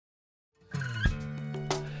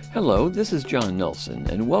Hello, this is John Nelson,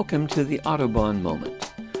 and welcome to the Audubon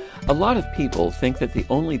Moment. A lot of people think that the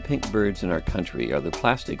only pink birds in our country are the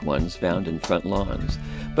plastic ones found in front lawns,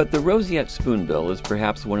 but the Roseate Spoonbill is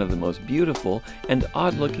perhaps one of the most beautiful and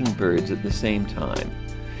odd-looking birds at the same time.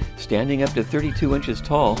 Standing up to 32 inches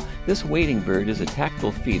tall, this wading bird is a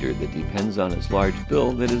tactile feeder that depends on its large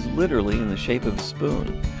bill that is literally in the shape of a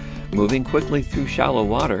spoon. Moving quickly through shallow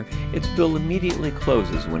water, its bill immediately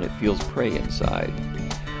closes when it feels prey inside.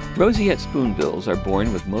 Roseate spoonbills are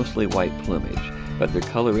born with mostly white plumage, but their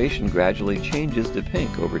coloration gradually changes to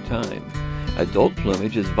pink over time. Adult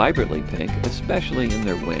plumage is vibrantly pink, especially in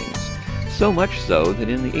their wings. So much so that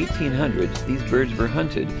in the 1800s, these birds were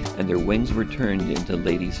hunted and their wings were turned into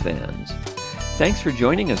ladies' fans. Thanks for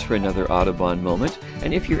joining us for another Audubon Moment,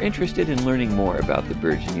 and if you're interested in learning more about the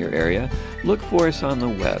birds in your area, look for us on the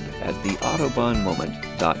web at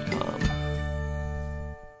theaudubonmoment.com.